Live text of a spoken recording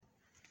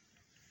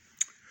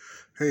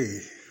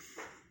Hey,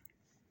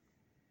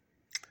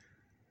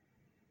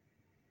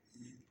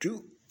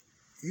 do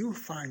you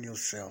find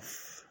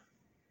yourself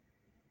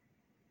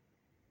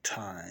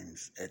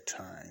at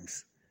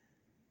times,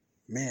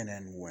 men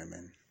and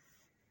women,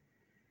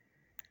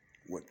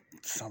 with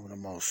some of the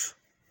most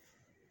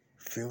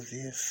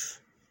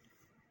filthiest,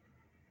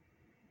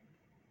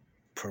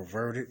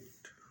 perverted,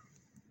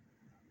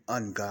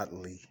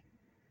 ungodly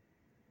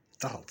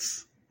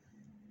thoughts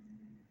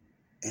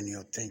in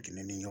your thinking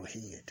and in your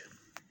head?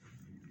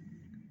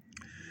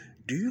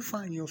 Do you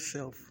find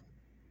yourself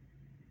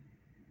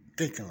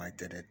thinking like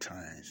that at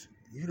times?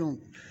 You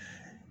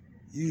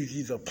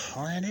either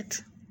plan it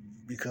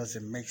because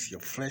it makes your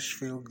flesh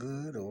feel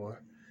good,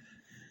 or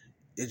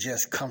it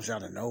just comes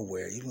out of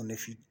nowhere. Even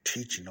if you're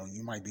teaching, or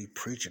you might be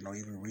preaching, or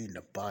even reading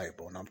the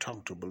Bible, and I'm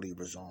talking to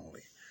believers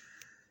only,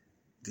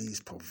 these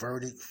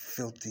perverted,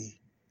 filthy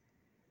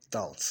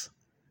thoughts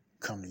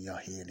come to your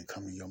head and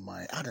come to your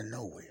mind out of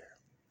nowhere.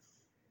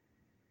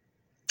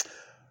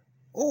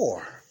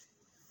 Or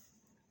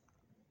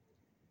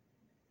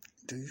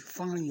do you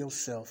find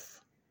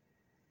yourself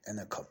in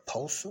a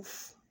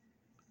compulsive,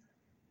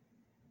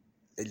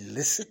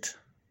 illicit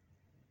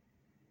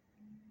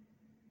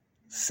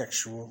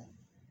sexual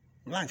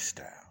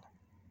lifestyle?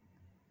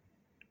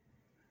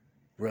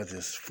 Whether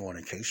it's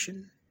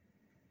fornication,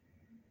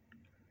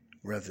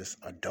 whether it's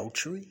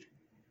adultery,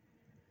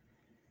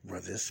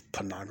 whether it's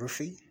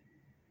pornography,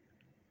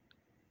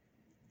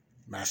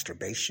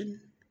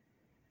 masturbation,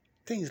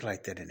 things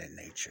like that in that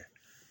nature.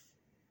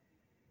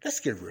 Let's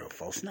get real,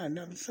 folks. Now,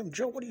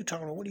 Joe, what are you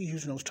talking about? What are you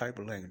using those type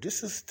of language?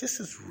 This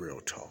is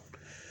real talk.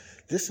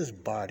 This is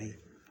body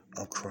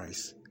of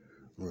Christ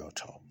real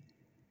talk.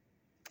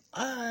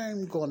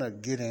 I'm gonna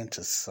get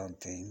into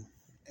something,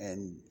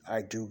 and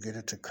I do get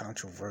into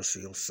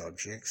controversial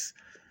subjects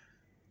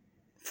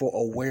for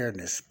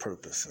awareness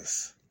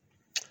purposes.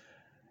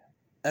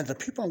 And the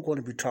people I'm going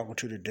to be talking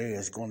to today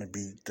is going to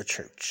be the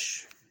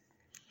church.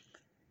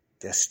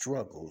 Their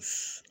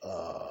struggles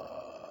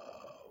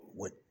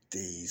with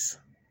these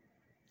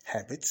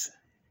habits.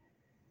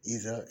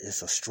 Either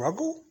it's a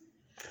struggle,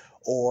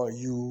 or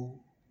you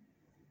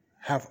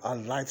have a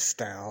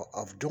lifestyle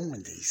of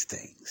doing these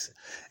things.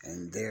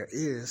 And there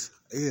is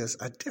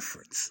a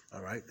difference,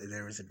 all right?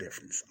 There is a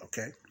difference,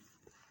 okay?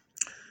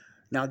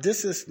 Now,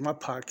 my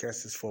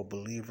podcast is for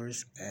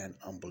believers and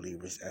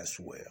unbelievers as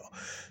well.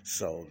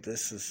 So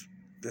this is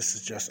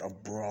just a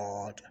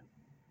broad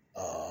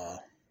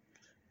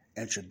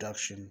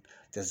introduction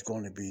that's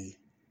going to be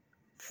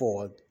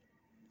for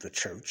the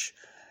church.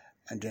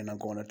 And then I'm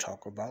going to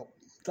talk about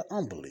the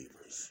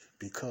unbelievers,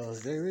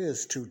 because there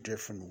is two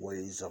different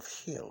ways of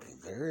healing.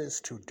 There is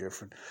two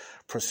different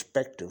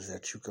perspectives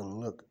that you can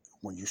look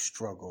when you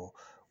struggle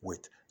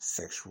with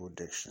sexual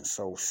addiction.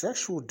 So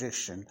sexual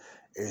addiction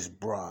is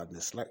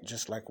broadness,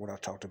 just like what I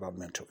talked about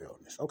mental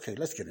illness. Okay,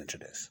 let's get into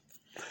this.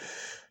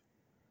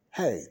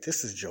 Hey,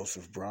 this is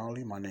Joseph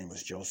Brownlee. My name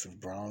is Joseph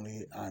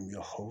Brownlee. I'm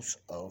your host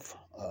of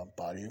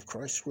Body of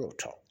Christ Real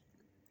Talk.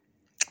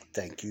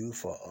 Thank you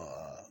for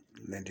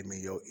lending me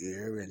your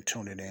ear and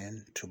tuning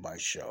in to my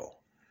show.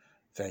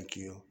 Thank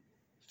you.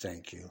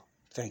 I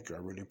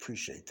really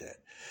appreciate that.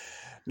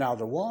 Now,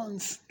 the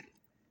ones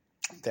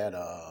that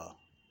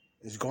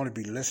is going to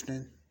be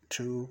listening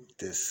to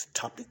this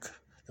topic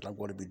that I'm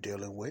going to be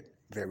dealing with,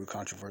 very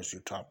controversial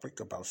topic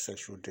about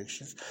sexual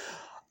addictions,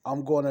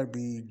 I'm going to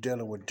be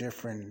dealing with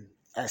different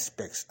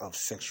aspects of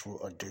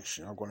sexual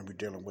addiction. I'm going to be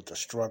dealing with the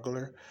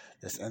struggler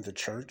that's in the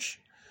church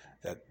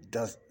that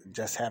does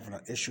just having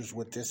issues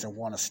with this and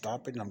want to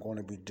stop it. And I'm going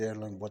to be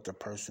dealing with the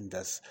person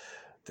that's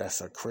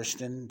a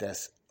Christian,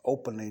 that's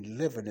openly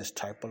living this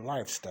type of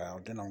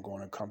lifestyle. Then I'm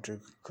going to come to a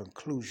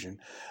conclusion,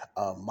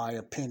 my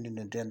opinion,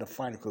 and then the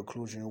final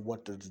conclusion of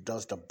what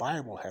does the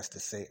Bible has to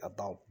say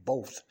about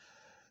both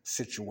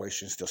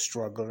situations, the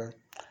struggler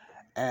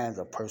and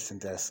the person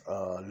that's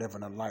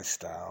living a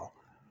lifestyle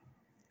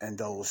in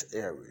those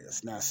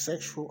areas. Now,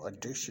 sexual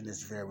addiction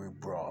is very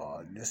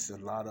broad. There's a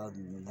lot of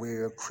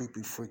weird,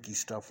 creepy, freaky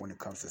stuff when it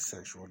comes to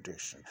sexual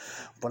addiction.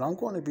 But I'm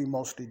going to be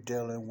mostly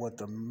dealing with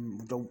the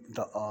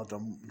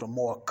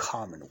more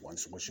common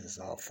ones, which is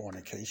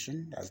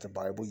fornication, as the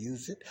Bible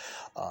uses it,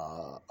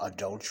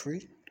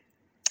 adultery,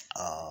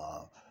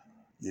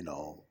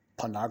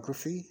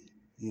 pornography,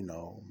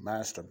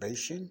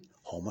 masturbation,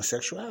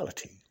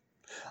 homosexuality.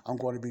 I'm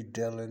going to be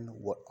dealing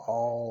with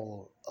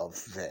all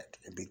of that,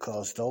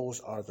 because those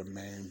are the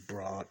main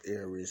broad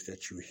areas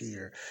that you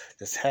hear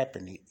that's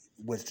happening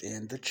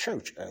within the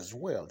church as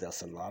well.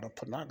 There's a lot of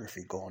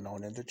pornography going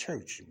on in the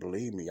church.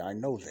 Believe me, I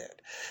know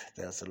that.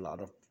 There's a lot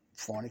of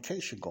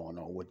fornication going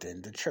on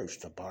within the church,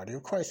 the body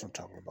of Christ I'm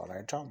talking about. I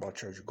ain't talking about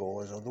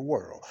churchgoers of the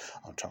world.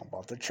 I'm talking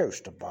about the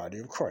church, the body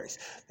of Christ.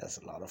 There's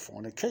a lot of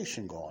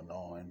fornication going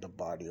on in the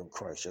body of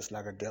Christ. Just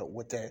like I dealt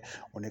with that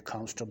when it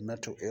comes to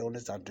mental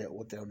illness, I dealt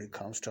with that when it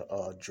comes to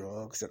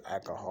drugs and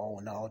alcohol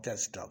and all that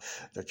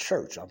stuff. The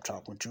church, I'm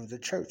talking to the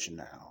church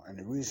now. And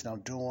the reason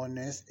I'm doing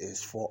this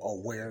is for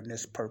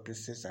awareness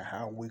purposes and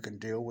how we can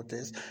deal with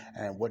this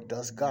and what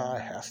does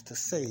God has to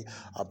say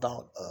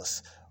about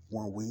us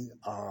when we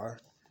are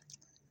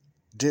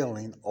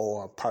dealing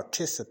or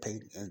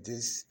participating in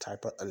this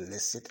type of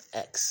illicit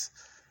acts.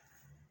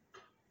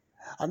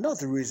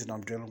 Another reason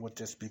I'm dealing with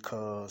this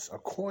because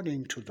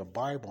according to the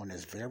Bible, and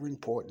it's very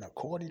important,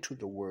 according to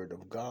the Word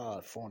of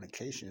God,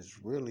 fornication is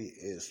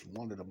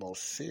one of the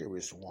most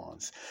serious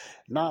ones.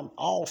 Not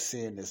all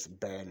sin is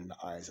bad in the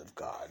eyes of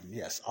God.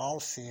 Yes, all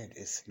sin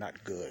is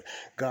not good.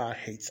 God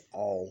hates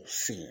all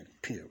sin,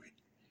 period.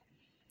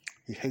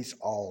 He hates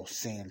all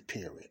sin,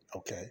 period.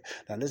 Okay.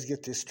 Now let's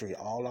get this straight.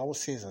 All our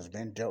sins has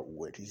been dealt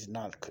with. He's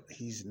not,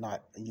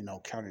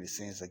 counting the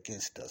sins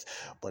against us.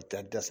 But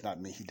that does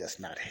not mean he does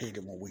not hate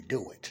it when we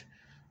do it.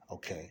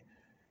 Okay.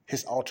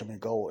 His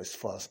ultimate goal is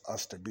for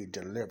us to be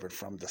delivered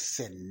from the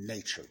sin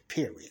nature,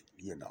 period.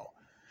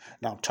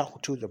 Now I'm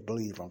talking to the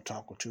believer. I'm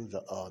talking to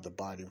the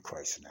body of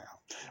Christ now.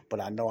 But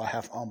I know I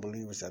have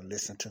unbelievers that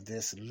listen to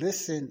this.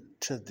 Listen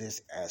to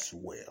this as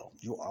well.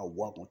 You are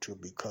welcome to,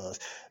 because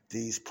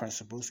these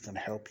principles can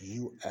help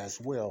you as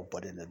well,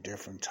 but in a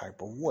different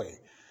type of way,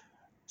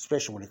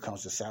 especially when it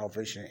comes to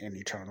salvation and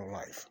eternal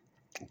life.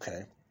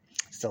 Okay,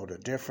 so the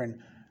different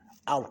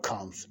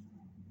outcomes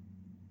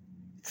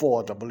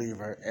for the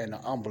believer and the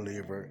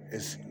unbeliever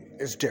is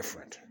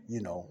different.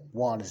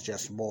 One is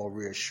just more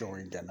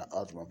reassuring than the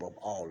other one, but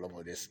all of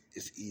it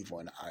is evil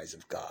in the eyes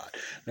of God.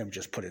 Let me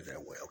just put it that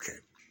way, okay?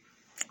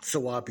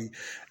 So I'll be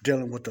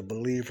dealing with the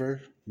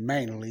believer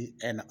mainly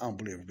and the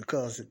unbeliever,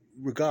 because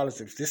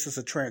regardless if this is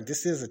a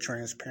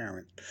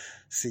transparent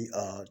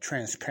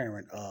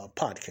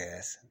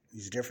podcast.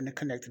 It's different than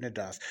connecting the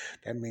dots.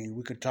 That means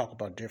we could talk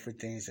about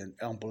different things, and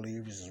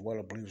unbelievers as well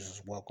as believers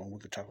as welcome. We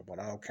could talk about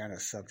all kind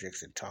of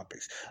subjects and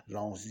topics,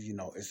 long as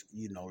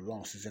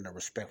it's in a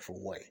respectful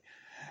way.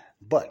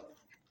 But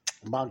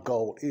my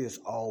goal is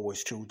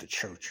always to the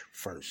church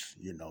first.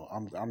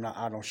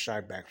 I don't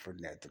shy back from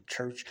that. The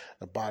church,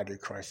 the body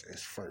of Christ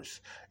is first.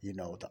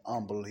 The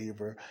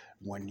unbeliever,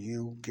 when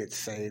you get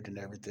saved and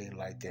everything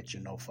like that,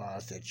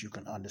 Fathers, that you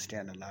can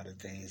understand a lot of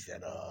things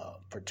that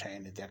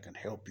pertain that can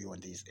help you in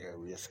these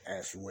areas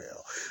as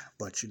well.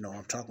 But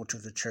I'm talking to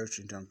the church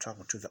and I'm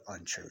talking to the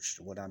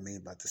unchurched. What I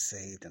mean by the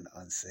saved and the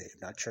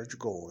unsaved, not church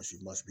goers. You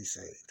must be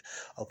saved.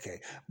 Okay,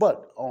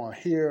 but on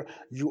here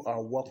you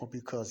are welcome,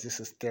 because this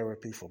is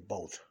therapy for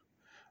both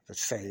the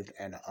saved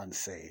and the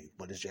unsaved,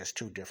 but it's just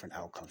two different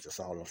outcomes. That's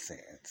all I'm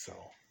saying. So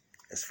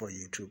it's for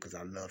you too, because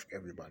I love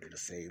everybody, the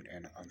saved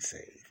and the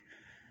unsaved.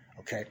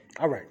 Okay,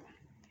 all right.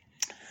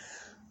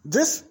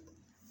 This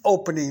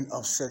opening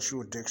of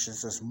sexual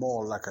addictions is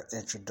more like an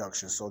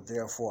introduction, so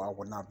therefore I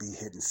will not be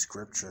hitting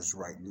scriptures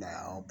right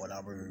now, but I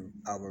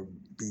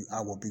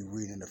will be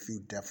reading a few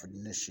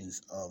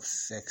definitions of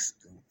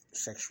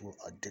sexual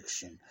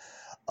addiction,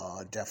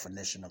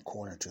 definition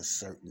according to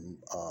certain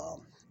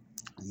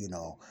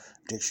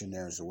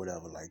dictionaries or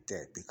whatever like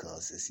that,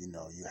 because it's you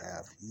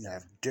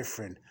have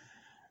different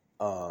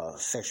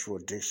sexual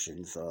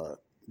addictions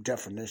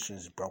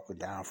definitions broken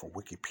down from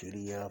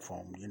Wikipedia,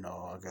 from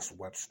I guess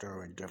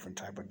Webster, and different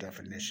type of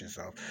definitions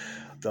of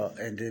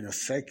and then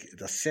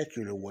the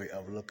secular way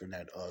of looking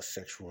at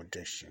sexual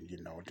addiction.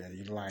 Then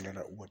you line it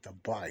up with the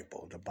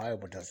Bible. The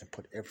Bible doesn't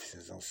put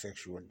emphasis on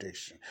sexual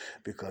addiction,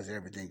 because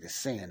everything is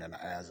sin in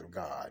the eyes of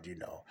God.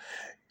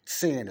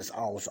 Sin is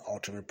always the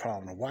ultimate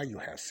problem of why you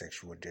have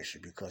sexual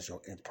addiction, because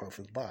your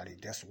imperfect body.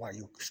 That's why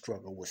you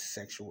struggle with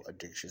sexual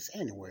addictions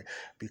anyway,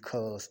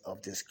 because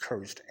of this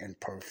cursed,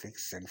 imperfect,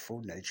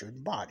 sinful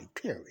natured body,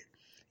 period.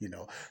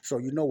 So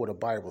where the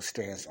Bible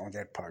stands on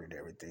that part of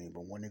everything.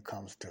 But when it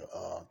comes to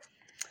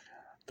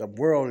the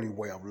worldly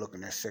way of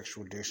looking at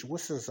sexual addiction,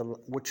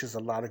 which is a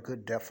lot of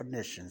good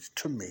definitions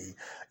to me,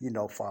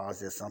 far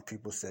as that some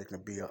people say it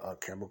can be a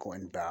chemical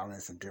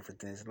imbalance and different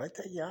things like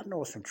that. Yeah, I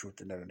know some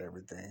truth in that and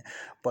everything,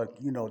 but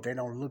they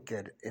don't look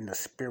at it in the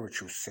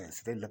spiritual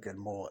sense. They look at it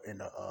more in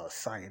a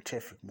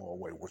scientific more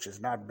way, which is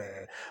not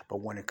bad.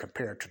 But when it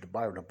compared to the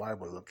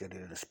Bible look at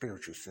it in a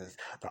spiritual sense.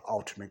 The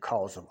ultimate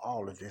cause of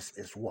all of this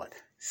is what?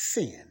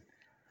 Sin,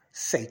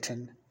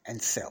 Satan,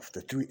 and self.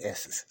 The three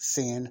S's: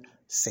 sin,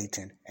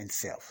 Satan, and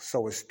self.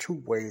 So it's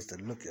two ways to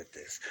look at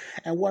this.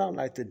 And what I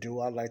like to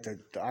do, I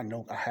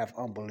know I have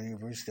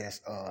unbelievers that's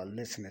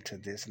listening to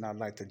this, and I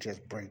like to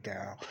just break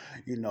down,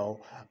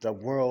 the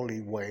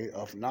worldly way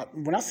of not.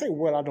 When I say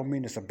world, I don't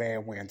mean it's a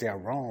bad way and they're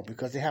wrong,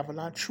 because they have a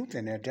lot of truth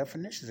in their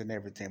definitions and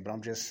everything. But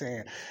I'm just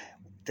saying,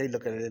 they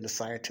look at it in a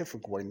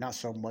scientific way, not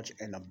so much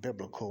in a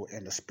biblical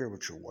and a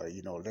spiritual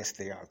way, unless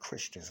they are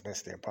Christians,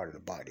 unless they're part of the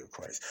body of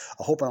Christ.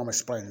 I hope I'm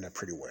explaining that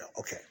pretty well.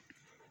 Okay.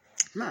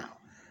 Now,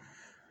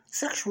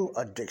 sexual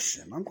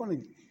addiction. I'm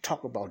going to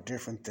talk about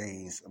different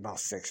things about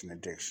sexual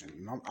addiction.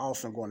 And I'm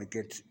also going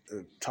to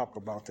talk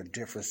about the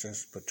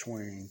differences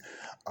between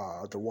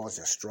the ones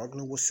that's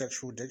struggling with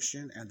sexual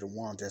addiction and the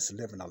ones that's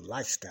living a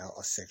lifestyle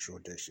of sexual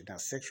addiction. Now,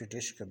 sexual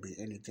addiction can be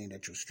anything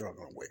that you're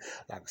struggling with.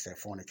 Like I said,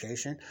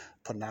 fornication,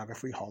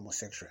 pornography,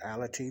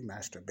 homosexuality,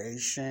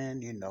 masturbation,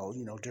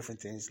 different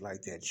things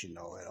like that,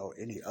 or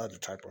any other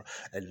type of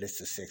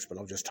illicit sex. But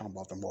I'm just talking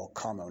about the more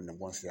common, the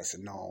ones that's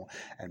known,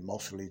 and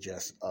mostly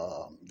just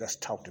that's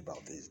talked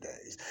about these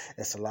days.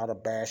 It's a lot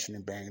of bashing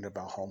and banging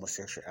about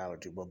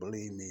homosexuality, but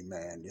believe me,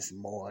 man, it's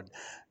more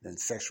than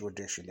sexual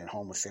addiction than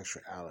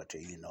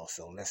homosexuality,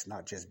 So let's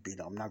not just beat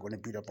up. I'm not going to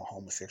beat up on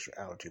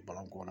homosexuality, but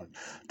I'm going to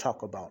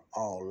talk about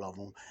all of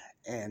them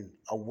and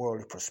a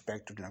worldly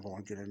perspective, and I'm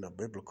going to get into a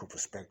biblical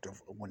perspective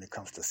when it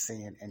comes to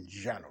sin in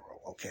general.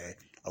 Okay,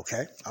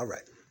 all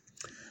right.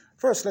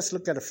 First, let's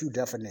look at a few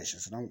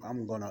definitions, and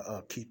I'm going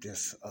to keep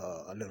this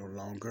a little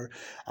longer.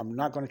 I'm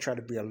not going to try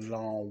to be a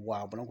long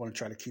while, but I'm going to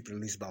try to keep it at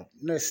least about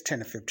 10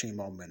 to 15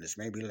 more minutes,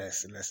 maybe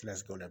less.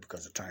 Let's go there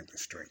because of time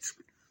constraints.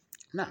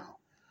 Now,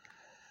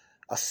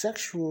 a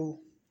sexual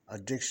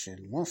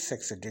addiction, one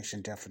sex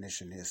addiction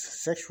definition is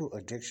sexual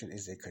addiction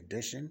is a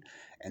condition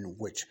in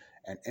which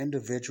an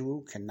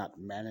individual cannot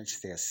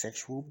manage their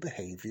sexual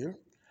behavior.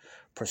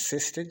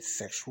 Persistent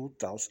sexual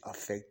thoughts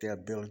affect their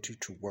ability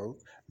to work,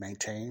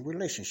 maintain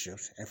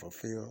relationships, and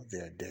fulfill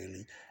their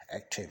daily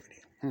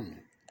activity.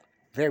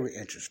 Very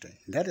interesting.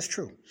 That is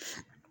true.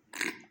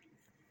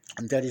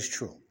 And that is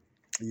true,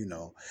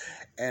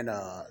 And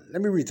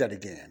let me read that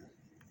again.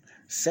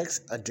 Sex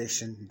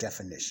addiction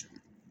definition.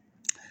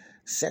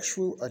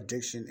 Sexual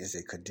addiction is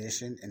a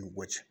condition in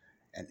which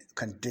an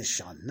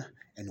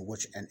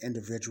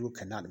individual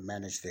cannot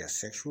manage their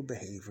sexual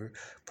behavior.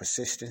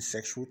 Persistent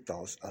sexual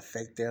thoughts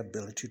affect their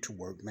ability to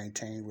work,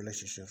 maintain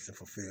relationships, and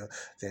fulfill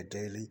their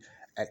daily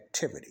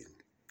activity.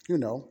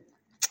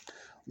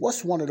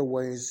 What's one of the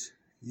ways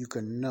you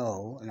can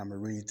know, and I'm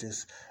going to read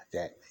this,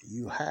 that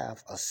you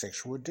have a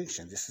sexual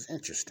addiction? This is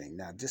interesting.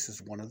 Now, this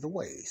is one of the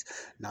ways,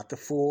 not the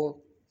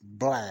full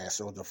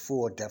blast or the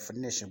full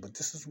definition, but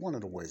this is one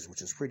of the ways,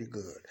 which is pretty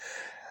good.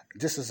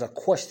 This is a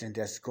question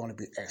that's going to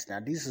be asked. Now,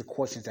 these are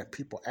questions that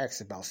people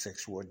ask about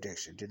sexual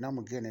addiction. Then I'm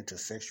going to get into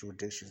sexual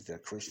addictions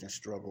that Christians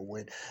struggle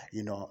with,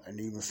 and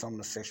even some of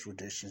the sexual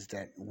addictions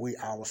that we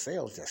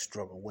ourselves that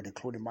struggle with,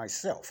 including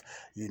myself,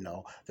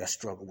 that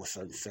struggle with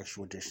certain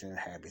sexual addiction and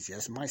habits.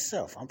 Yes,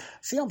 myself.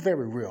 I'm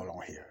very real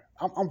on here.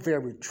 I'm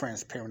very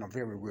transparent. I'm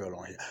very real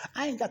on here.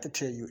 I ain't got to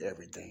tell you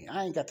everything.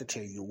 I ain't got to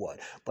tell you what.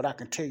 But I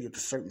can tell you the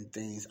certain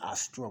things I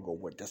struggle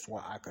with. That's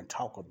why I can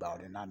talk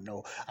about it. And I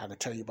know I can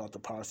tell you about the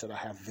parts that I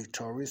have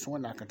victorious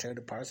with. I can tell you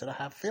the parts that I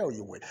have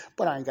failure with.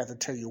 But I ain't got to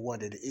tell you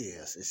what it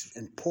is. It's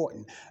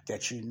important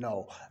that you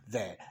know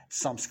that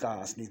some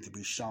scars need to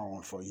be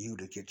shown for you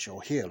to get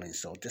your healing.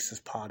 So this is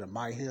part of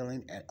my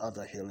healing and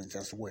other healings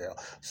as well.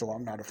 So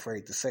I'm not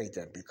afraid to say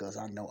that because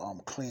I know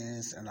I'm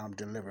cleansed and I'm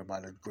delivered by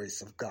the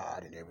grace of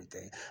God and everything.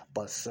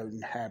 But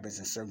certain habits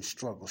and certain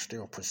struggles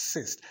still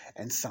persist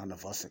in some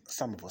of us,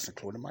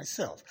 including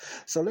myself.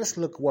 So let's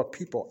look at what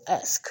people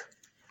ask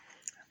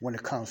when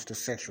it comes to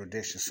sexual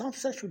addictions. Some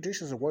sexual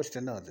addictions are worse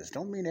than others.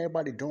 Don't mean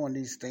everybody doing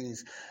these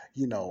things,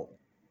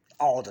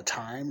 all the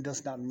time.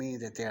 Does not mean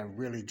that they're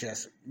really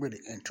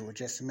into it.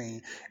 Just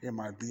mean it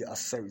might be a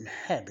certain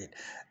habit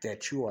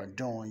that you are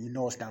doing.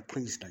 It's not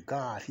pleasing to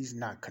God. He's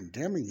not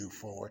condemning you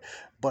for it,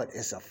 but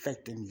it's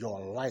affecting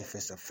your life.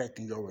 It's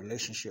affecting your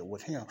relationship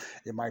with Him.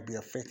 It might be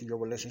affecting your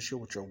relationship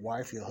with your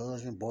wife, your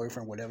husband,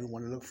 boyfriend, whatever you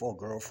want to look for,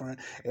 girlfriend.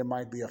 It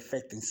might be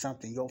affecting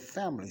something, your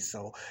family.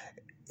 So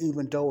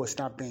even though it's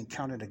not being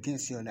counted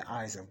against you in the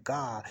eyes of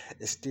God,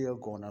 it's still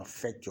going to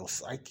affect your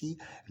psyche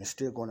and it's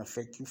still going to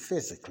affect you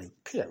physically,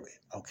 period.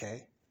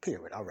 Okay?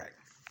 Period. All right.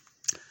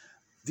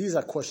 These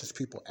are questions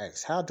people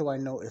ask. How do I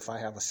know if I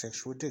have a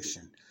sexual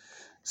addiction?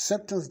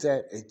 Symptoms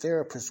that a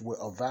therapist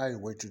will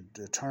evaluate to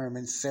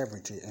determine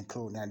severity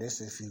include, now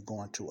this is if you're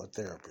going to a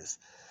therapist,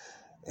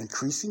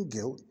 increasing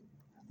guilt,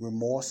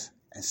 remorse,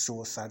 and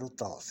suicidal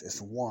thoughts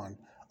is one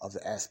of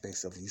the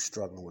aspects of you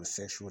struggling with a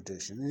sexual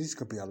addiction. And these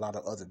could be a lot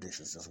of other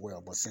addictions as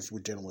well, but since we're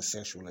dealing with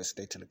sexual, let's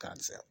stay to the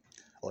concept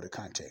or the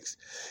context.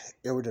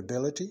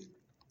 Irritability,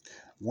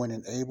 when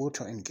unable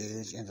to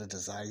engage in the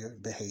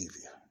desired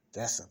behavior.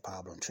 That's a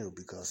problem too,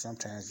 because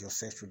sometimes your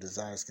sexual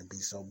desires can be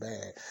so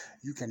bad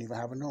you can't even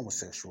have a normal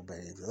sexual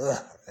behavior.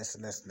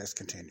 Let's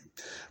continue.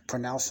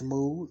 Pronounced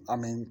mood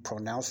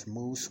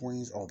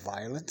swings or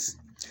violence.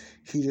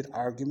 Heated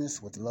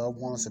arguments with loved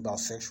ones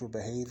about sexual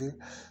behavior,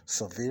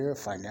 severe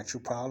financial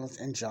problems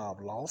and job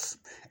loss,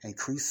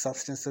 increased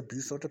substance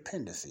abuse or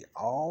dependency.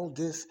 All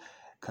this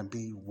can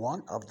be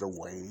one of the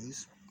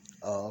ways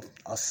of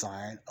a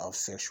sign of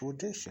sexual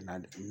addiction.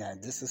 Now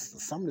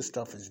some of this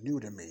stuff is new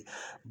to me,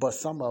 but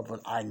some of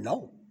it I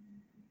know.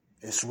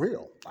 It's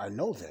real. I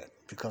know that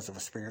because of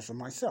experience of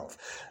myself.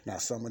 Now,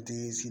 some of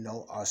these,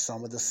 are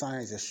some of the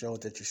signs that show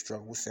that you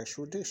struggle with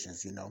sexual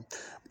addictions,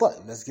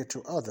 But let's get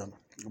to other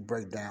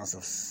breakdowns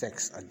of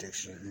sex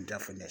addiction and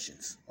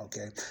definitions,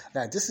 okay?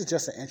 Now, this is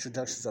just an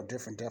introduction of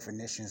different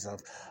definitions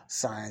of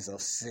signs of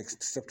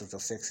symptoms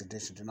of sex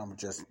addiction, and I'm going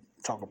to just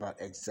talk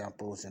about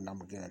examples, and I'm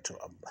going to get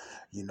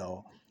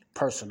into,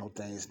 personal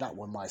things, not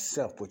with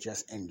myself, but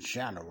just in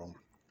general,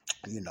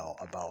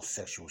 about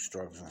sexual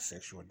struggles and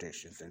sexual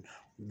addictions and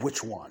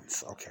which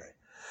ones. Okay.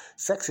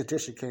 Sex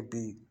addiction can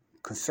be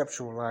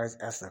conceptualized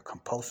as a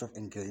compulsive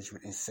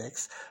engagement in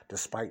sex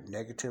despite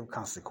negative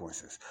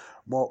consequences.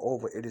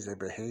 Moreover, it is a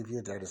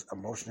behavior that is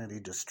emotionally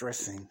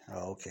distressing.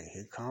 Okay,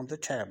 here comes the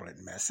tablet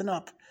messing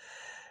up.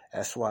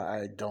 That's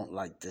why I don't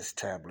like this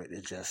tablet.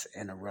 It just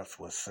interrupts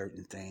with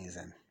certain things,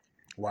 and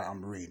while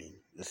I'm reading,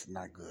 it's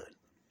not good.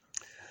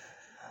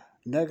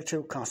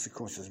 Negative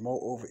consequences.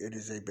 Moreover, it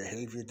is a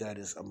behavior that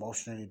is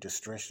emotionally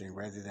distressing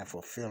rather than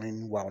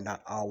fulfilling. While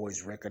not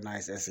always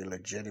recognized as a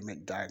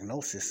legitimate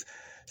diagnosis,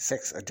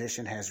 sex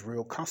addiction has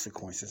real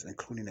consequences,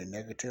 including a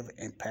negative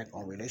impact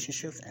on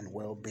relationships and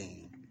well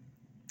being.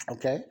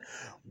 Okay,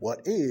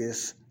 what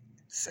is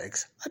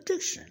sex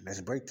addiction?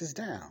 Let's break this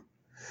down.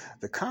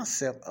 The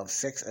concept of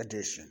sex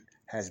addiction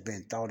has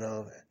been thought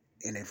of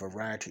in a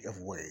variety of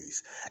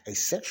ways. A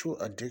sexual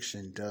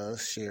addiction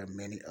does share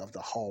many of the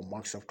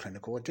hallmarks of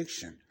clinical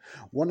addiction.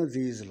 One of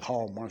these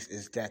hallmarks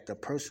is that the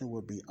person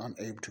will be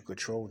unable to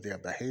control their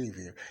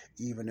behavior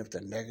even if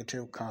the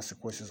negative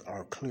consequences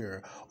are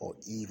clear or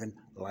even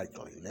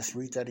likely. Let's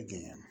read that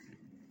again.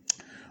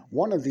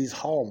 One of these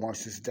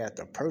hallmarks is that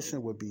the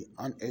person will be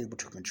unable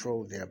to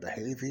control their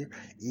behavior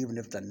even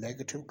if the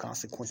negative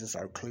consequences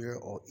are clear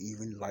or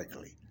even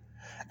likely.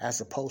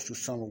 As opposed to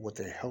someone with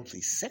a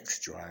healthy sex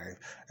drive,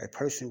 a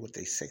person with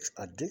a sex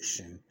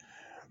addiction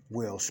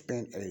will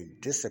spend a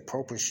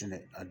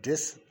disproportionate,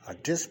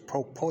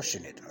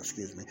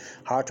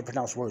 hard to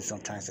pronounce words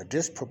sometimes, a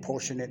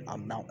disproportionate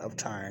amount of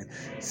time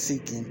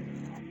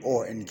seeking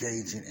or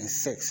engaging in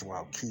sex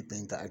while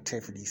keeping the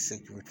activity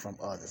secret from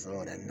others.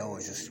 Oh, that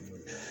noise is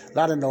a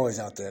lot of noise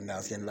out there now.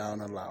 It's getting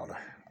louder and louder.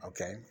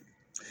 Okay.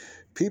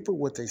 People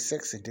with a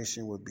sex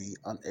addiction will be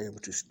unable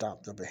to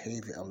stop the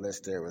behavior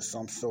unless there is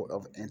some sort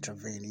of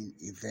intervening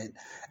event.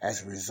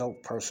 As a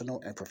result,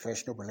 personal and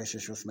professional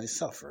relationships may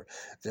suffer.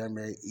 There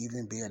may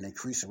even be an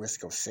increased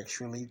risk of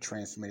sexually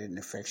transmitted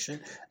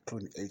infection,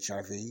 including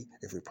HIV,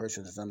 if a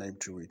person is unable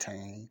to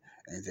retain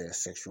in their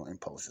sexual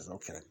impulses.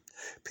 Okay.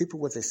 People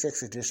with a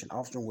sex addiction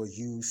often will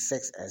use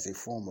sex as a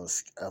form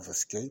of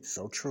escape,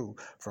 so true,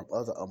 from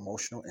other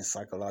emotional and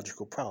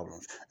psychological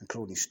problems,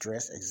 including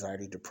stress,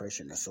 anxiety,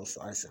 depression, and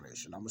social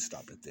isolation. I'm going to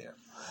stop it there.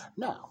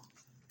 Now,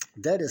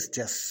 that is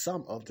just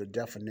some of the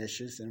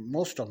definitions, and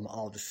most of them are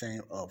all the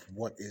same, of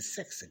what is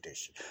sex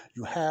addiction.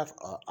 You have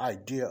an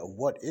idea of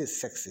what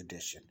is sex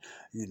addiction,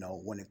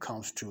 when it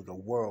comes to the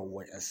world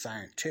way, a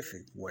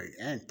scientific way,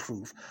 and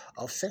proof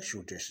of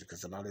sexual addiction,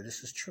 because a lot of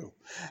this is true.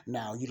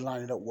 Now, you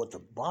line it up with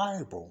the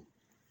Bible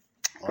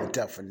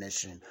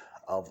definition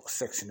of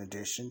sex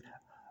addiction.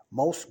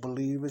 Most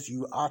believers,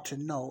 you ought to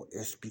know,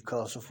 it's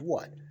because of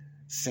what?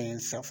 Sin,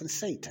 self, and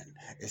Satan.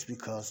 It's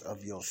because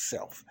of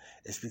yourself.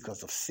 It's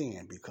because of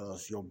sin,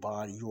 because your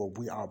body,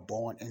 we are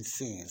born in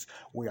sins.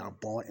 We are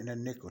born in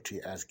iniquity,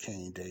 as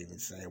King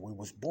David said. We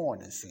was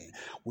born in sin.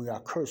 We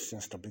are cursed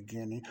since the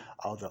beginning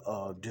of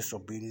the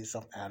disobedience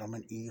of Adam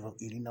and Eve, of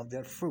eating of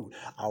that fruit.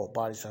 Our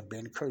bodies have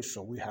been cursed,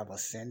 so we have a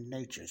sin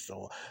nature.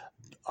 So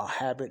a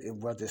habit,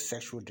 whether it's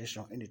sexual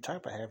addiction or any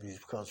type of habit, is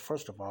because,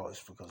 first of all,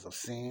 it's because of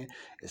sin,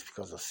 it's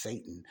because of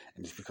Satan,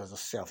 and it's because of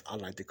self. I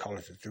like to call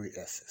it the three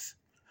S's.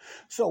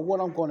 So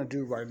what I'm going to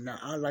do right now,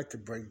 I like to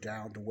break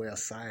down the way a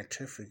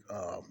scientific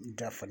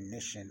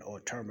definition or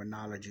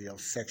terminology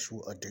of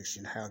sexual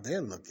addiction, how they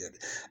look at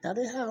it. Now,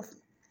 they have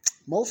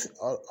most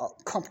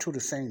come to the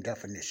same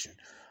definition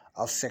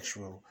of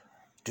sexual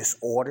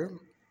disorder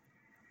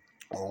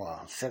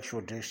or sexual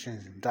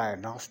addiction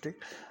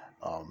diagnostic,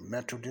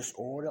 mental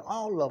disorder.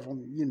 All of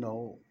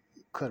them,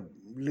 could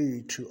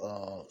lead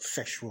to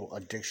sexual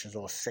addictions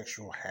or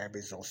sexual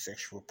habits or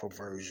sexual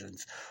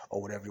perversions or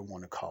whatever you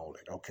want to call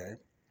it, okay?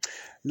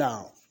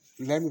 Now,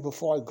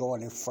 before I go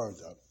any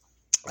further,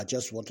 I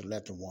just want to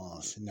let the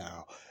ones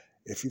now,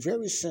 if you're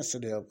very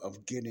sensitive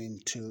of getting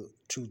to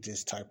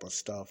this type of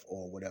stuff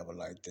or whatever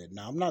like that.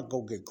 Now, I'm not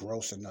going to get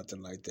gross or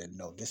nothing like that.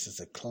 No, this is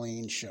a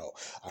clean show.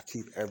 I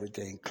keep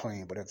everything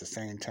clean, but at the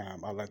same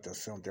time, I like to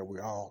assume that we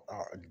all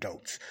are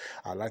adults.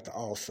 I like to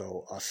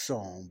also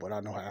assume, but I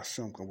know how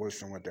assume can work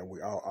somewhere, that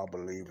we all are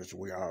believers,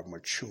 we are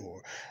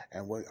mature,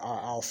 and I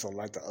also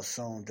like to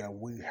assume that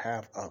we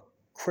have a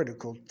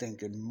critical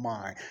thinking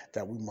mind,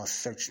 that we must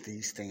search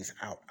these things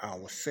out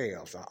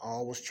ourselves. I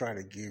always try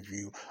to give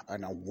you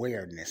an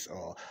awareness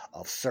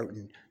of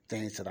certain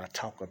things that I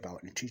talk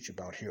about and teach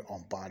about here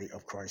on Body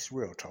of Christ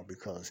Real Talk,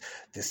 because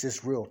this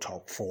is real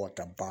talk for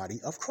the body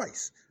of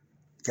Christ.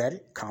 Get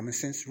it? Common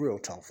sense, real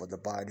talk for the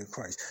body of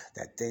Christ.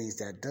 That things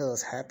that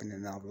does happen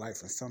in our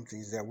life, and some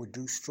things that we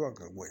do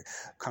struggle with.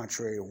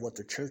 Contrary to what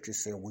the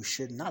churches say, we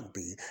should not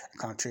be.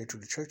 Contrary to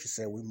the churches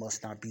say, we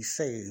must not be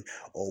saved,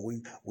 or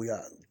we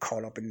are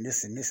caught up in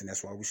this and this, and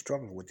that's why we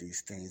struggle with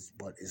these things.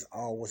 But it's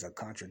always a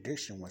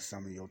contradiction with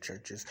some of your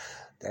churches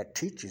that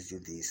teaches you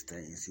these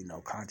things,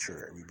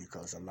 contrary,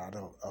 because a lot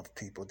of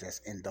people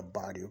that's in the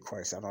body of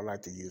Christ, I don't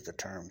like to use the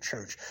term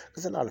church,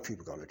 because a lot of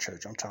people go to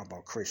church. I'm talking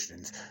about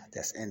Christians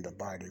that's in the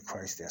body of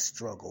Christ that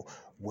struggle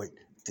with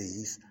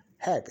these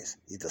habits,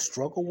 either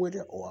struggle with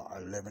it or are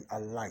living a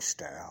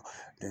lifestyle.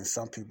 Then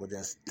some people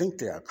that think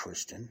they are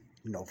Christian,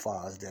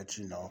 far as that,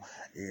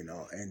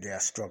 and they're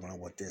struggling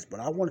with this. But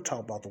I want to talk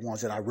about the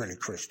ones that are really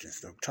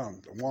Christians, the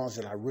ones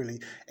that are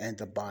really in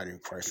the body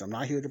of Christ. I'm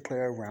not here to play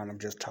around. I'm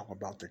just talking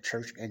about the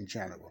church in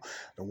general,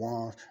 the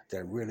ones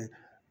that really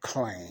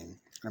claim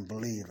and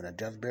believe in the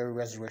death, burial,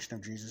 resurrection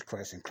of Jesus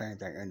Christ and claim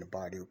that you're in the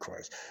body of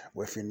Christ.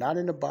 Well, if you're not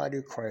in the body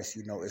of Christ,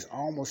 it's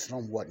almost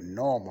somewhat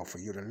normal for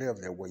you to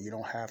live there where you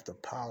don't have the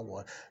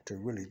power to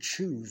really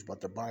choose, but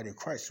the body of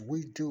Christ,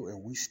 we do,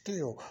 and we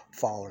still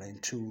fall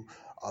into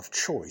of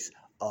choice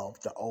of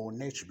the old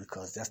nature,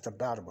 because that's the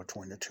battle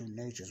between the two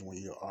natures when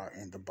you are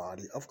in the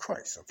body of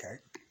Christ, okay?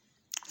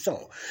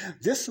 So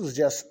this was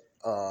just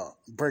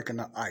breaking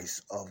the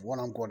ice of what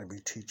I'm going to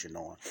be teaching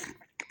on.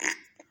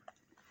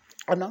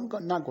 And I'm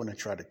not going to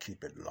try to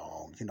keep it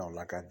long,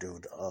 like I do,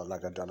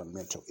 like I done a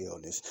mental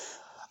illness,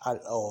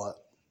 or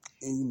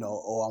I'm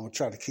gonna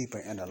try to keep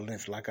it in a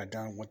length, like I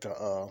done with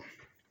the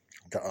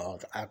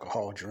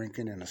alcohol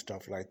drinking and the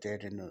stuff like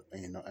that, and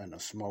the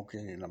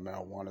smoking and the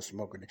marijuana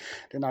smoking.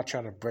 Then I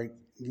try to break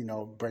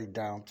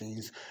down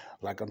things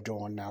like I'm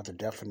doing now, the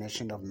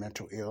definition of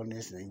mental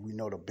illness, and we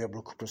know the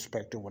biblical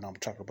perspective when I'm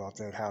talking about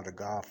that, how the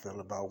God feel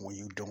about when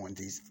you're doing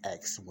these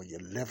acts, when you're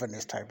living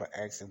this type of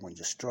acts, and when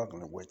you're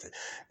struggling with it.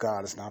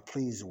 God is not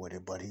pleased with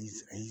it, but He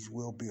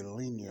will be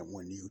lenient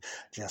when you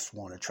just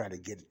want to try to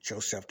get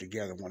yourself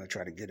together, want to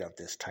try to get up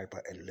this type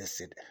of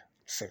illicit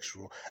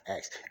sexual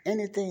acts.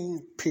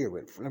 Anything,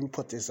 period. Let me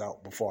put this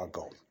out before I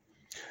go.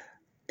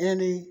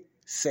 Any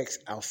sex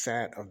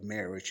outside of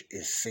marriage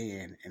is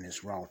sin and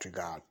is wrong to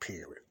God,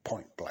 period.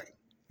 Point blank.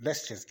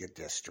 Let's just get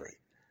that straight.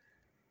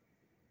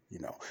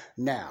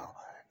 Now,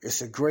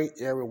 it's a great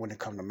area when it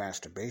comes to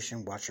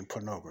masturbation, watching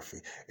pornography.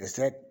 Is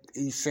that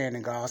sin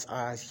in God's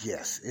eyes?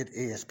 Yes, it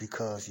is,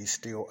 because you're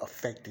still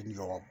affecting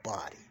your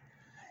body.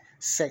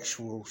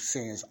 Sexual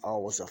sins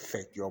always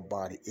affect your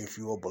body if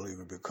you're a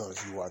believer,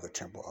 because you are the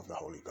temple of the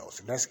Holy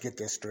Ghost. Let's get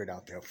that straight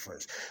out there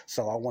first.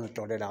 So I want to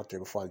throw that out there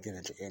before I get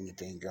into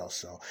anything else.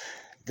 So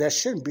there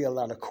shouldn't be a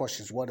lot of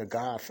questions. What does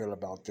God feel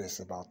about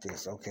this?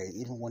 Okay,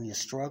 even when you're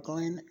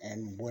struggling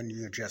and when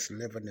you're just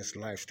living this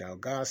lifestyle,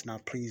 God's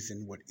not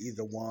pleasing with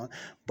either one,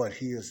 but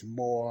He is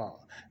more,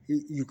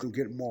 you can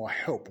get more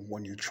help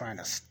when you're trying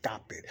to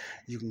stop it.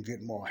 You can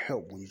get more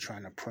help when you're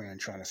trying to pray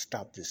and trying to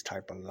stop this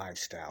type of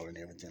lifestyle and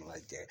everything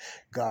like that.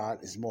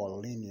 God is more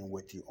lenient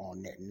with you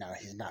on that. Now,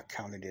 He's not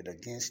counting it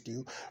against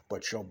you,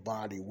 but your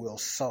body will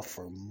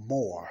suffer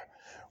more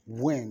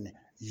when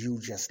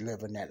you just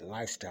live in that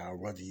lifestyle,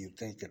 whether you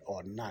think it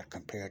or not,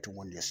 compared to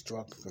when you're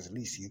struggling, because at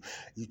least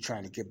you're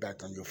trying to get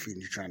back on your feet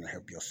and you're trying to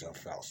help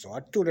yourself out. So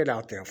I threw that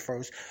out there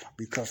first,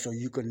 because so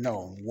you can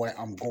know where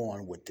I'm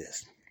going with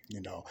this.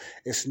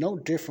 It's no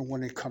different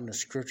when it comes to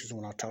scriptures.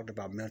 When I talked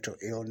about mental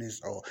illness,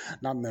 or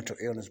not mental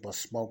illness, but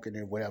smoking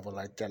and whatever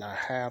like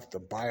that, the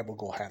Bible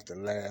gonna have the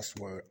last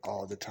word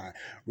all the time.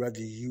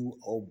 Whether you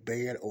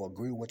obey it or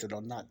agree with it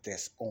or not,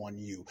 that's on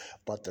you.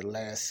 But the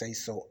last say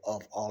so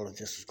of all of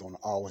this is gonna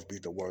always be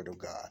the word of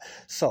God.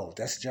 So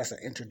that's just an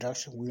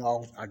introduction.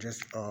 I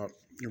just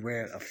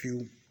read a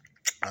few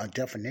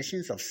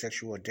definitions of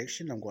sexual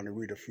addiction. I'm going to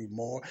read a few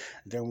more.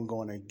 Then we're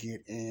going to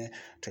get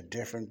into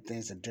different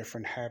things and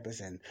different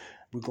habits, and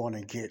we're going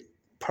to get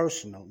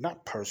personal,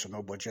 not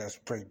personal, but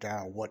just break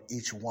down what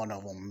each one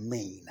of them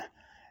mean.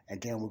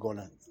 And then we're going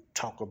to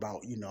talk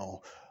about,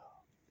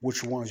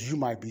 which ones you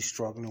might be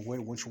struggling with,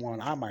 which one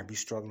I might be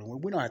struggling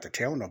with. We don't have to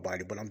tell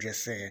nobody, but I'm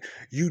just saying,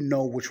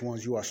 which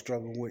ones you are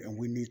struggling with, and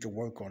we need to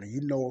work on it.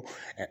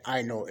 And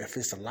I know if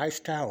it's a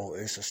lifestyle or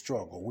it's a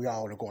struggle. We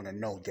all are going to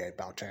know that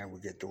by the time we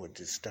get through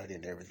this study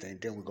and everything.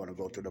 Then we're going to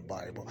go through the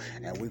Bible,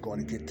 and we're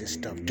going to get this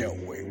stuff dealt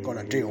with. We're going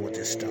to deal with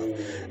this stuff.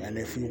 And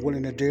if you're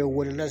willing to deal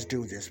with it, let's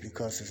do this,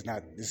 because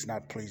it's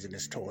not pleasing.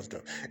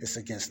 It's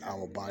against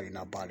our body, and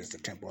our body is the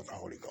temple of the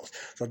Holy Ghost.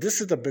 So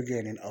this is the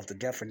beginning of the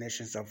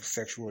definitions of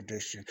sexual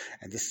addiction.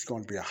 And this is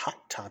going to be a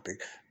hot topic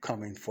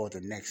coming for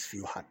the next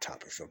few hot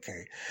topics,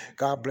 okay?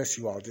 God bless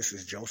you all. This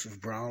is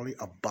Joseph Brownlee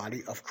of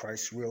Body of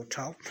Christ Real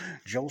Talk.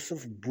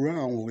 Joseph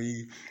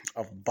Brownlee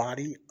of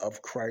Body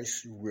of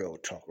Christ Real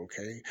Talk,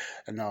 okay?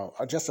 And now,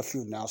 just a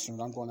few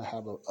announcements. I'm going to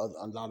have a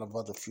lot of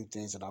other few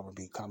things that I will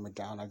be coming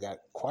down. I got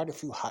quite a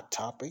few hot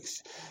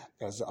topics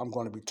that I'm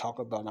going to be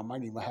talking about. And I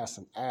might even have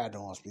some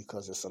add-ons,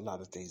 because there's a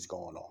lot of things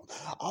going on.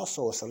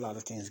 Also, it's a lot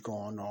of things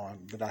going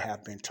on that I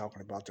have been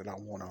talking about that I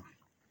want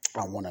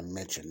to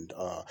mention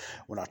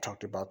when I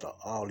talked about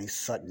all these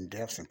sudden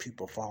deaths and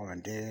people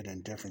falling dead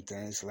and different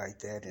things like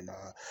that. And,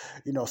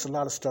 it's a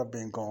lot of stuff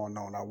been going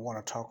on. I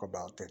want to talk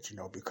about that,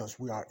 because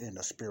we are in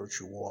a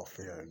spiritual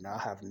warfare. And I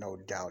have no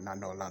doubt, and I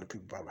know a lot of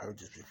people have heard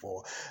this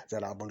before,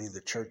 that I believe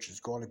the church is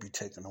going to be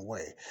taken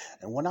away.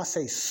 And when I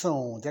say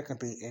soon, that can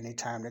be any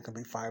time. That can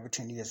be 5 or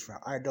 10 years from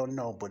now. I don't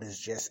know, but it's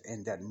just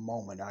in that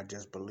moment. I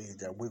just believe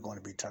that we're going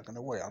to be taken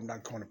away. I'm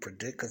not going to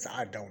predict, because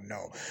I don't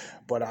know.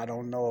 But I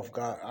don't know if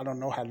God, I don't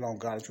know how long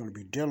God is going to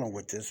be dealing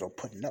with this or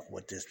putting up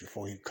with this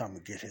before he come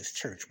and get his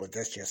church. But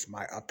that's just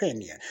my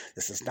opinion.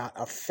 This is not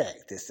a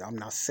fact. I'm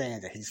not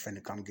saying that he's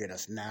finna come get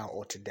us now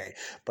or today,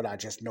 but I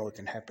just know it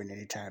can happen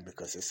anytime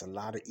because it's a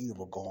lot of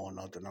evil going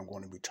on that I'm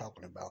going to be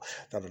talking about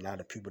that a lot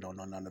of people don't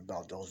know nothing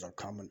about. Those are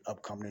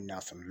upcoming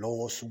announcements.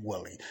 Lois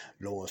willing,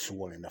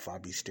 if I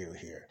be still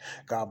here.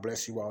 God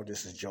bless you all.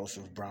 This is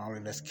Joseph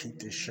Brownlee. Let's keep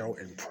this show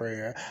in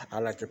prayer.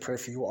 I'd like to pray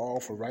for you all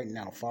for right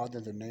now. Father,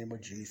 in the name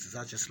of Jesus,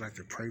 I just like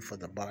to pray for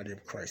the body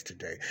of Christ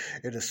today.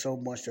 It is so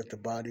much that the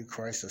body of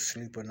Christ is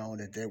sleeping on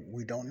it that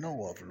we don't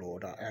know of,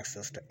 Lord. I ask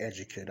us to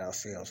educate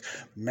ourselves.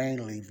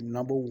 Mainly,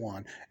 number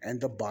one, in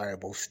the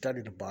Bible,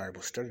 study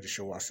to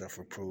show ourselves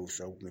approved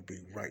so we can be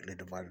rightly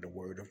divided the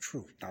word of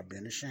truth, not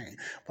being ashamed.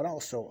 But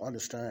also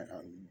understand,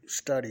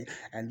 study,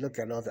 and look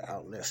at other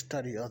outlets,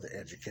 study other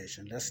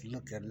education. Let's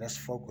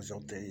focus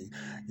on things,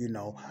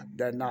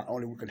 that not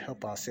only we can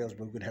help ourselves,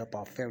 but we can help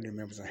our family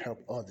members and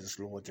help others,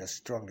 Lord, that's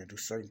struggling to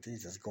certain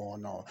things that's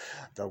going on.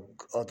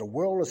 The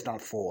world is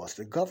not for us.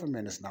 The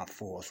government is not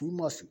for us. We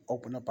must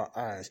open up our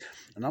eyes.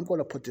 And I'm going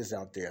to put this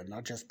out there,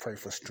 not just pray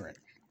for strength.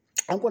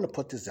 I'm going to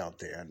put this out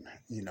there, and,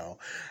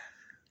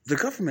 the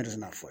government is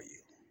not for you.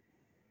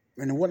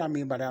 And what I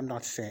mean by that, I'm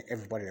not saying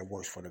everybody that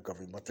works for the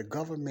government, but the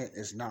government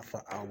is not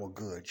for our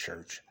good,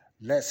 church.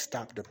 Let's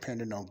stop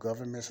depending on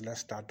governments. Let's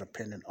stop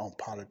depending on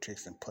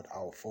politics and put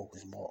our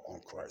focus more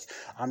on Christ.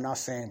 I'm not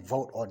saying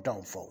vote or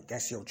don't vote.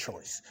 That's your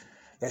choice.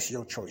 That's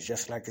your choice,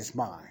 just like it's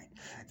mine.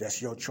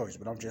 That's your choice.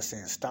 But I'm just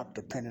saying stop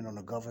depending on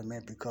the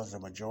government because the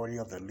majority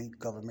of the elite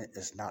government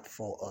is not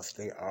for us.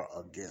 They are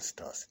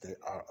against us. They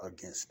are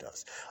against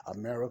us.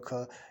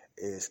 America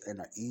is in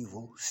an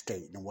evil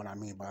state. And what I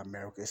mean by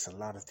America, it's a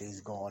lot of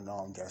things going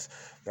on that's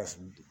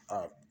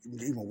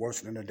even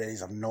worse than the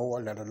days of Noah,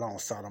 let alone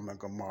Sodom and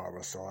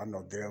Gomorrah. So I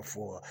know,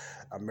 therefore,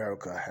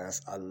 America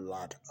has a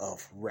lot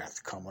of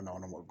wrath coming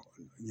on them,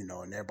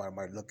 and everybody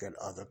might look at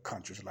other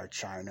countries like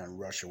China and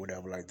Russia,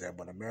 whatever like that.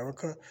 But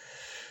America,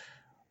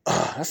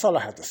 that's all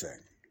I have to say.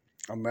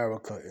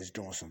 America is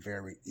doing some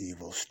very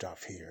evil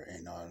stuff here,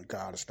 and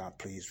God is not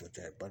pleased with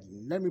that. But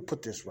let me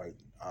put this right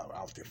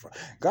out there.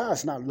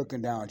 God's not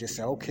looking down and just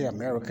say, okay,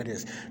 America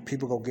this.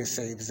 People go get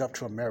saved. It's up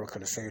to America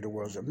to save the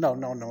world.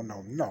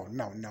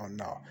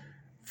 No.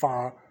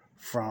 Far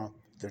from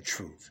the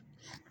truth.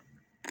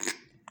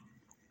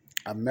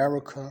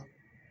 America,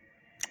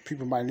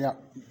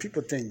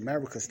 people think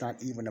America's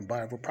not even a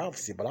Bible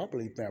prophecy, but I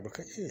believe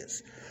America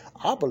is.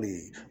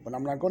 But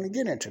I'm not going to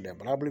get into that,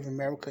 but I believe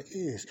America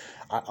is.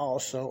 I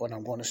also, and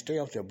I'm going to stay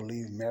up there,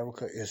 believe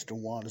America is the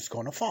one that's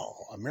going to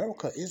fall.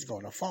 America is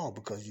going to fall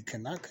because you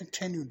cannot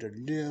continue to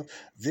live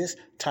this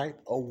type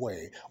of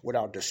way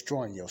without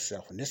destroying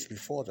yourself. And this is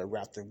before the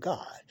wrath of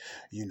God.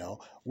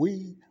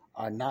 We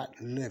are not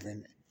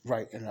living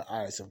right in the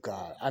eyes of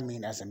God. I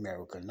mean, as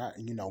America, not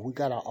we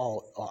got our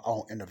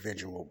own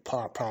individual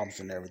problems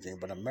and everything,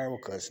 but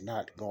America is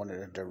not going in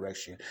the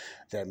direction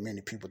that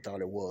many people thought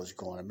it was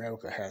going.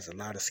 America has a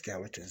lot of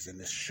skeletons and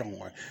it's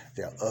showing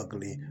their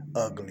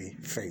ugly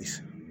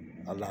face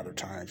a lot of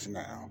times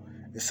now.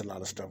 It's a lot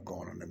of stuff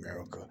going on in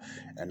America,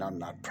 and I'm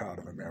not proud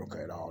of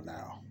America at all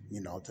now.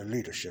 The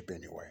leadership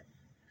anyway.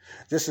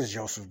 This is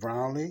Joseph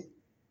Brownlee.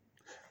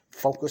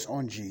 Focus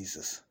on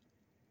Jesus.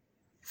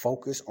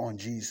 Focus on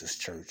Jesus,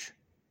 church.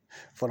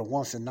 For the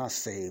ones that are not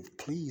saved,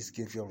 please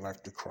give your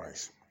life to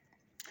Christ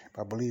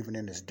by believing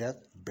in his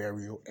death,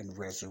 burial, and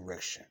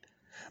resurrection.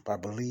 By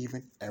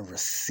believing and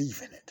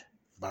receiving it.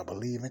 By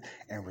believing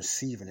and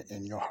receiving it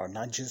in your heart.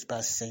 Not just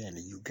by saying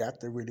it. You got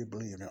to really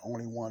believe it.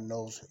 Only one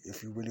knows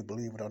if you really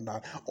believe it or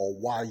not, or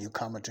why you're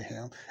coming to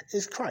him,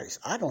 is Christ.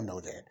 I don't know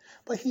that,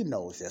 but he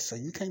knows that. So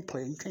you can't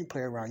play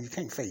around. You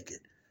can't fake it.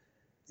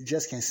 You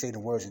just can't say the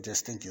words and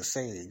just think you're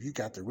saved. You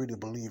got to really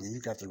believe and you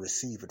got to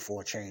receive it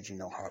for a change in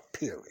your heart,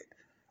 period.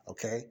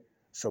 Okay?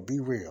 So be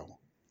real.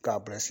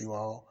 God bless you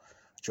all.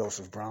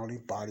 Joseph Brownlee,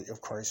 Body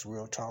of Christ,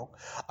 Real Talk.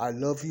 I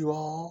love you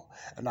all,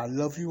 and I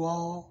love you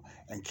all.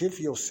 And give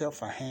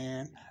yourself a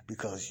hand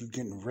because you're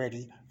getting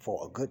ready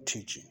for a good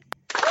teaching.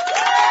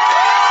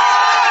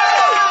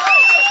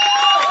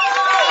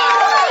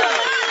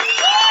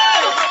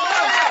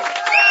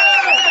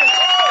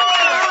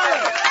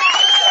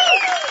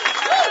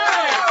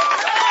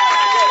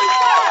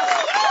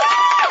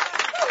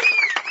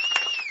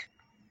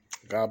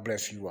 God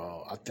bless you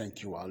all. I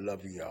thank you all. I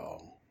love you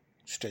all.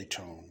 Stay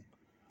tuned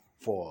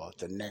for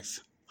the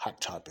next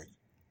hot topic,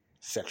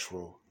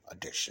 sexual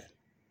addiction.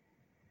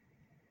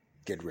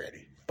 Get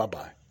ready.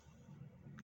 Bye-bye.